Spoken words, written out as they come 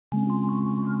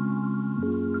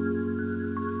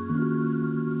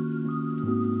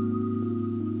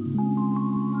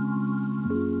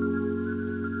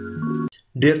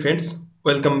Dear friends,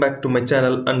 welcome back to my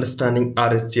channel Understanding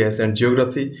RS-GIS and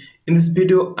Geography. In this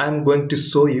video, I am going to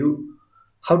show you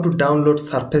how to download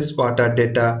surface water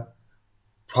data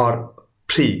for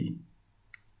free.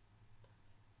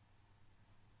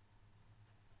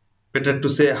 Better to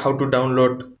say how to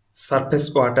download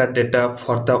surface water data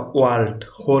for the world,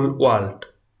 whole world.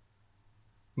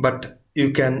 But you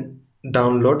can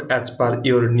download as per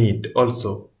your need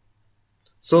also.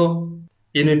 So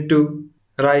you need to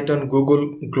write on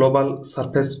Google Global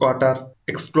Surface Water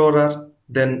Explorer,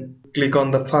 then click on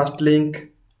the first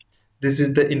link. This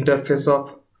is the interface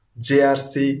of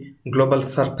JRC Global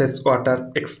Surface Water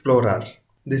Explorer.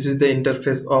 This is the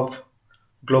interface of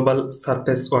Global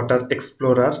Surface Water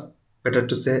Explorer, better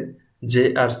to say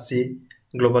JRC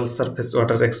Global Surface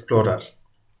Water Explorer.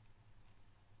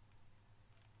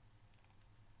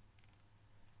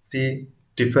 See,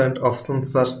 different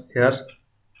options are here,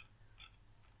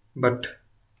 but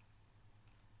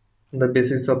on the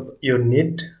basis of your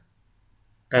need,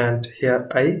 and here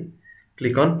I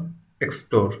click on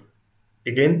explore,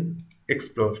 again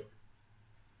explore,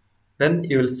 then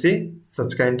you will see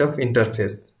such kind of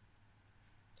interface.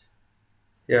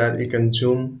 Here you can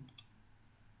zoom,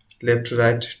 left,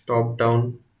 right, top,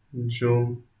 down,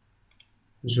 zoom,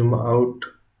 zoom out,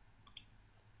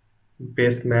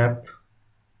 base map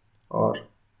or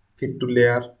fit to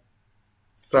layer,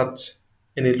 search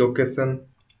any location,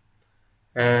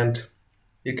 and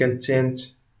you can change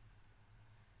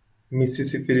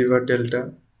Mississippi River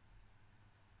Delta,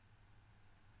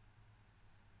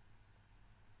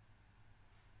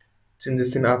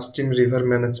 changes in upstream river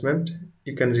management.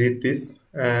 You can read this,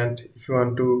 and if you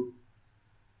want to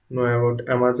know about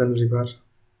Amazon River,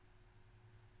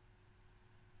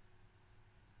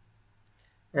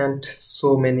 and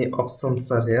so many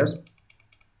options are here.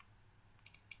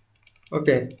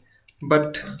 Okay,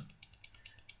 but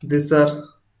these are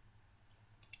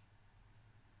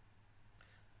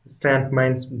sand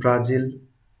mines, Brazil.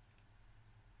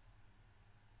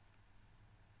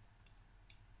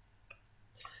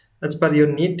 As per your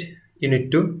need, you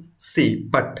need to see,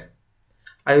 but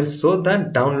I will show the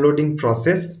downloading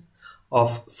process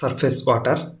of surface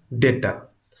water data.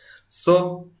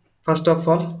 So first of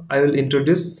all, I will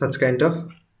introduce such kind of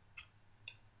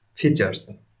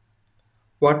features.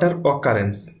 Water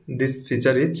occurrence, this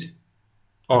feature is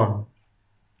on.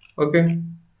 Okay,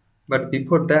 but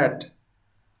before that,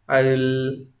 I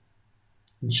will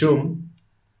zoom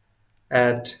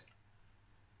at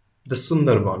the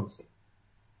Sundarbans.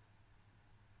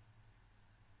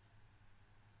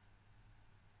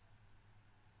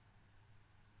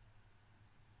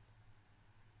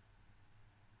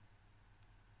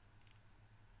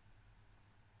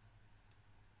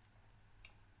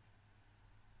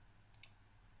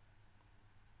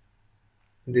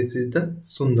 This is the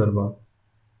Sundarban.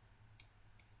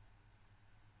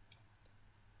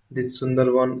 This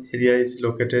Sundarban area is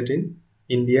located in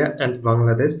India and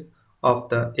Bangladesh of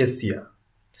the Asia.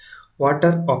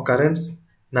 Water occurrence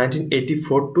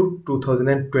 1984 to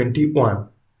 2021.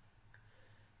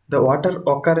 The water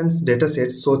occurrence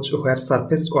dataset shows where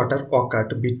surface water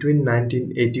occurred between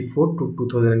 1984 to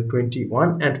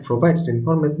 2021 and provides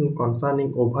information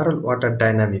concerning overall water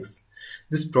dynamics.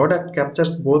 This product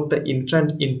captures both the intra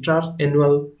and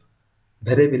intra-annual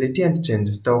variability and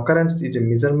changes. The occurrence is a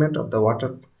measurement of the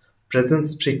water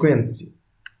presence frequency.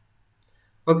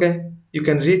 Okay, you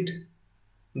can read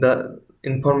the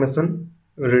information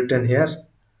written here,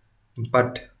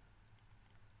 but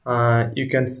you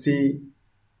can see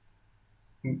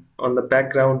on the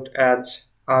background as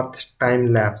Earth time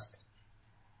lapse.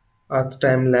 Earth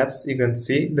time lapse, you can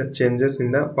see the changes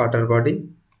in the water body.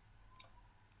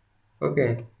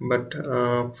 Okay, but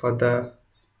for the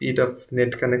speed of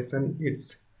net connection,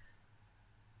 it's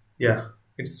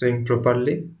showing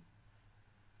properly.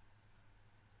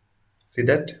 See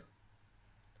that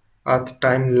Earth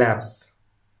time lapse,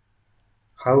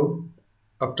 how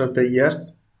after the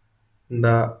years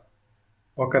the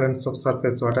occurrence of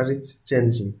surface water is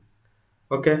changing.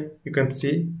 Okay, you can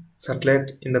see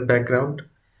satellite in the background,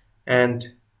 and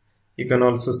you can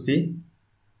also see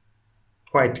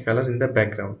white color in the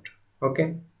background.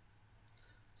 Okay,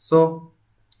 so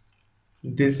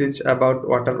this is about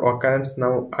water occurrence.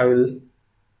 Now I will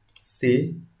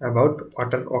see about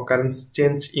water occurrence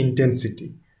change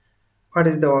intensity. What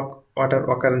is the water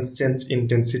occurrence change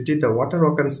intensity? The water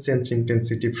occurrence change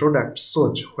intensity product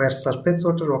shows where surface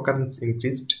water occurrence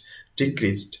increased,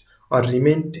 decreased, or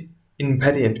remained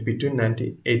invariant between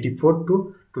 1984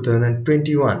 to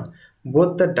 2021.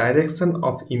 Both the direction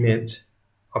of image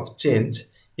of change,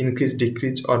 increase,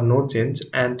 decrease, or no change,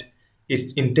 and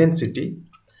its intensity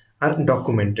are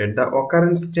documented. The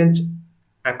occurrence change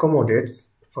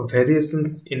accommodates for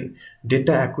variations in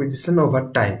data acquisition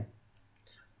over time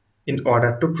in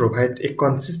order to provide a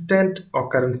consistent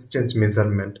occurrence change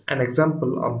measurement. An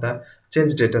example of the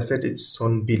change dataset is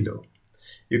shown below.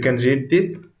 You can read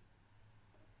this,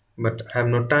 but I have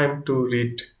no time to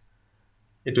read.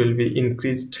 It will be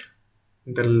increased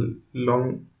the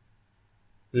long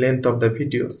length of the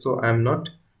video, so I am not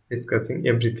discussing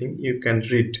everything. You can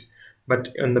read, but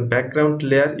on the background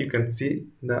layer you can see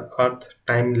the earth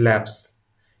time lapse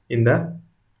in the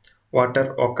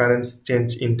water occurrence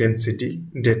change intensity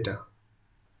data.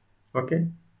 Okay,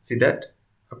 see that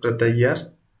after the year,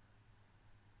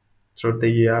 throughout the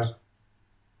year,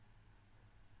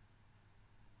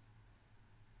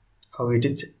 how it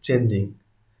is changing.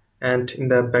 And in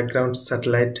the background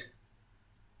satellite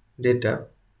data,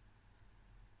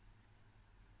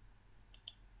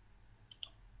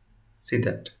 see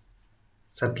that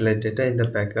satellite data in the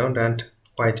background and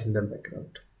white in the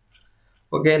background.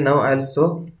 Okay, now I'll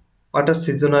show water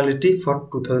seasonality for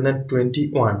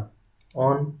 2021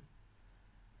 on,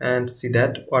 and see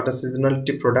that water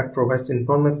seasonality product provides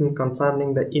information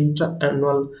concerning the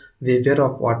intra-annual behavior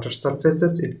of water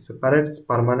surfaces. It separates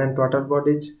permanent water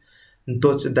bodies,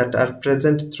 those that are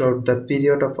present throughout the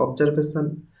period of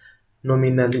observation,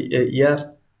 nominally a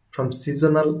year, from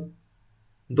seasonal,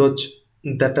 those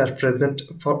that are present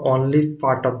for only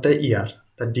part of the year.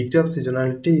 The degree of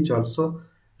seasonality is also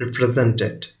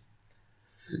represented.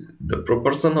 The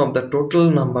proportion of the total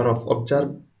number of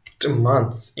observed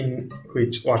months in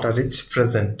which water is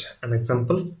present. An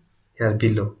example here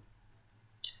below.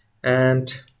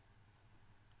 And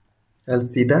I'll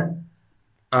see the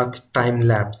earth time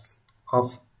lapse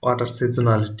of water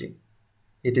seasonality.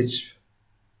 It is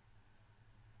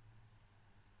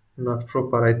not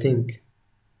proper, I think.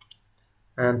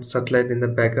 And satellite in the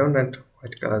background and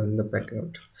white color in the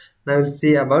background. Now we'll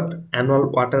see about annual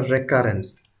water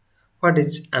recurrence. What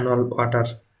is annual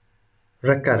water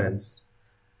recurrence?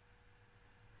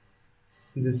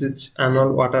 This is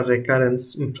annual water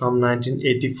recurrence from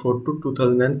 1984 to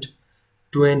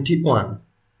 2021.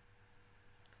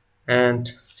 And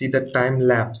see the time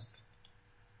lapse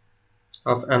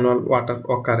of annual water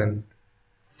occurrence.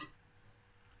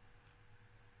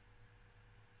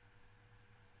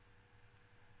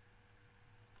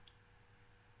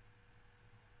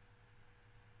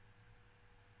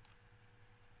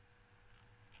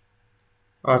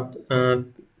 Or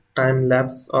time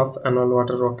lapse of annual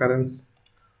water occurrence.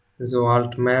 This is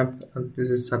world map, and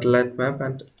this is satellite map,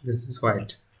 and this is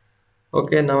white.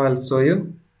 Okay, now I'll show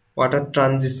you water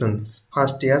transitions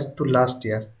first year to last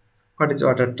year. What is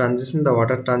water transition? The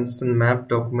water transition map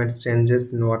documents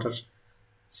changes in water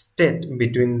state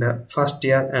between the first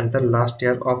year and the last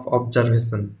year of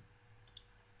observation.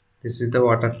 This is the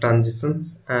water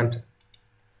transitions and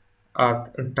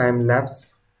earth time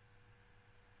lapse,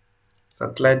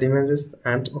 satellite images,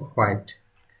 and white.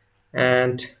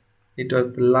 And it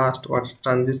was the last water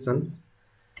transitions.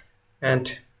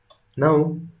 And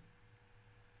now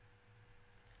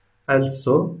I'll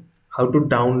show how to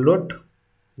download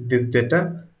this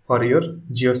data for your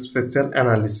geospatial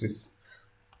analysis.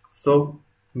 So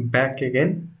back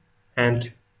again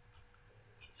and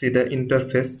see the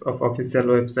interface of official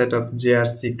website of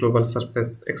JRC Global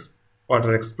Surface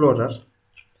Water Explorer,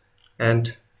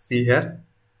 and see here,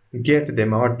 get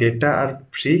them. Our data are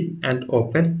free and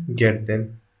open, get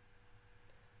them.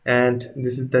 And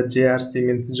this is the JRC,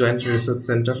 means Joint Research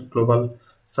Center Global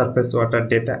Surface Water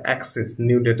Data Access.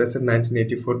 New dataset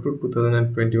 1984 to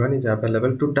 2021 is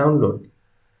available to download.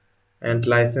 And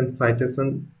license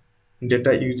citation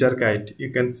data user guide. You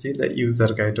can see the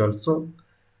user guide also.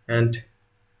 And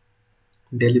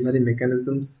delivery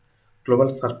mechanisms, Global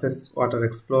Surface Water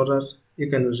Explorer. You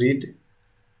can read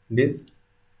this.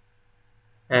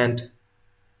 And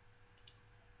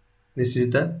this is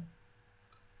the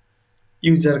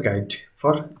user guide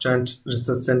for Joint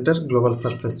Research Center Global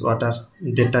Surface Water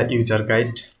Data User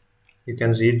Guide. You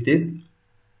can read this.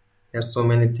 There are so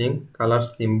many things: color,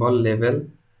 symbol, label,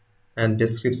 and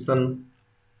description,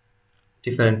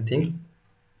 different things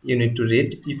you need to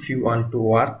read if you want to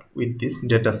work with this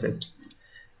dataset.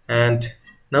 And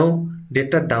now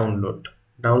data download.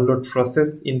 Download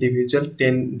process individual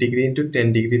 10 degree into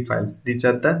 10 degree files. These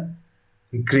are the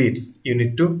grids. You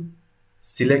need to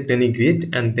select any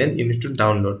grid and then you need to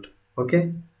download.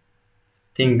 Okay,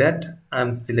 think that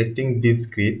I'm selecting this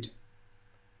grid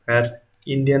where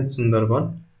Indian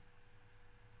Sundarban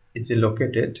is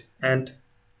located, and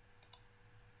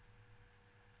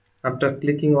after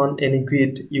clicking on any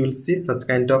grid you will see such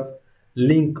kind of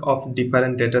link of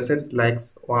different datasets like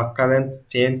occurrence,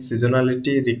 change,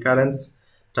 seasonality, recurrence,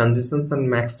 transitions, and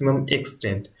maximum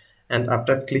extent. And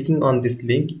after clicking on this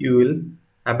link, you will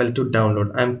able to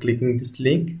download. I'm clicking this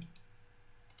link,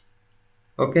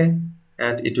 okay,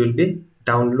 and it will be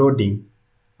downloading.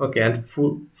 Okay, and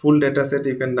full dataset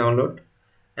you can download,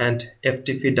 and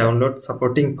FTP download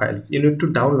supporting files. You need to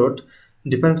download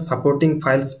different supporting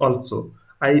files also.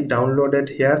 I downloaded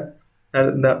here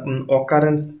the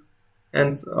occurrence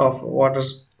of water,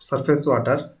 surface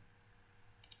water,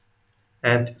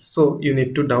 and so you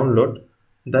need to download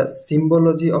the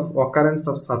symbology of occurrence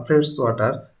of surface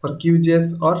water for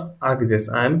QGIS or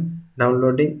ArcGIS. I am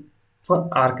downloading for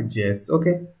ArcGIS.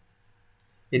 Okay,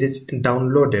 it is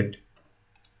downloaded.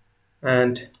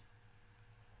 And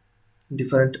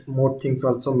different more things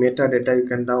also, metadata you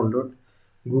can download,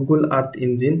 Google Earth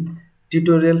Engine,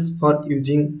 tutorials for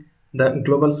using the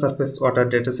global surface water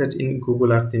dataset in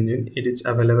Google Earth Engine. It is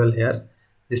available here,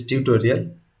 this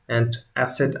tutorial. And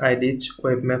asset IDs,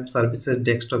 web map services,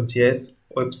 desktop GIS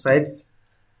websites,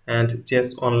 and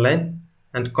GIS online,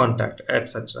 and contact,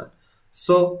 etc.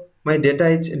 So my data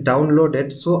is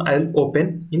downloaded, so I'll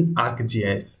open in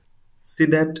ArcGIS. See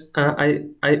that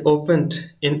I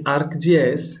opened in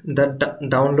ArcGIS the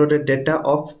downloaded data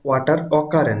of water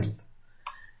occurrence,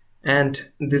 and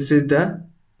this is the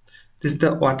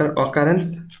water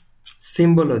occurrence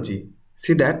symbology.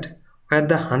 See that where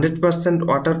the 100%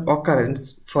 water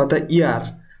occurrence for the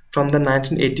year from the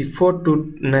 1984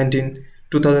 to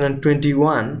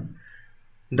 2021,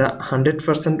 the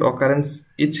 100% occurrence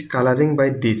is coloring by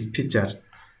this picture,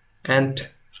 and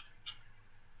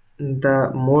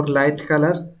the more light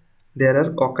color there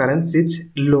are occurrence is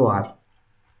lower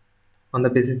on the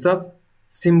basis of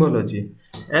symbology.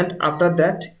 And after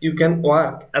that you can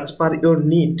work as per your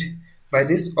need by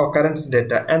this occurrence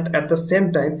data, and at the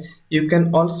same time you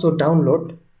can also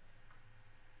download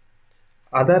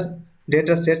other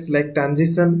data sets like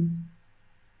transition,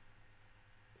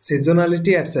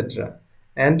 seasonality, etc.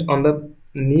 And on the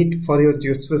need for your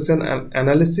geospatial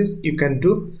analysis, you can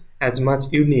do as much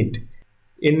you need.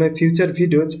 In my future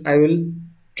videos, I will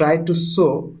try to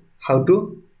show how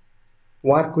to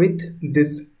work with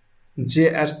this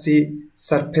JRC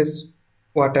surface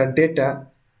water data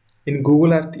in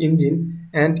Google Earth Engine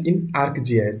and in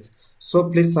ArcGIS.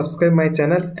 So please subscribe my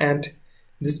channel, and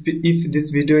if this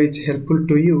video is helpful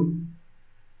to you,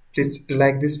 please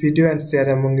like this video and share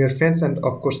among your friends, and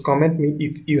of course comment me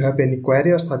if you have any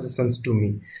query or suggestions to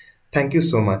me. Thank you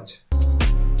so much.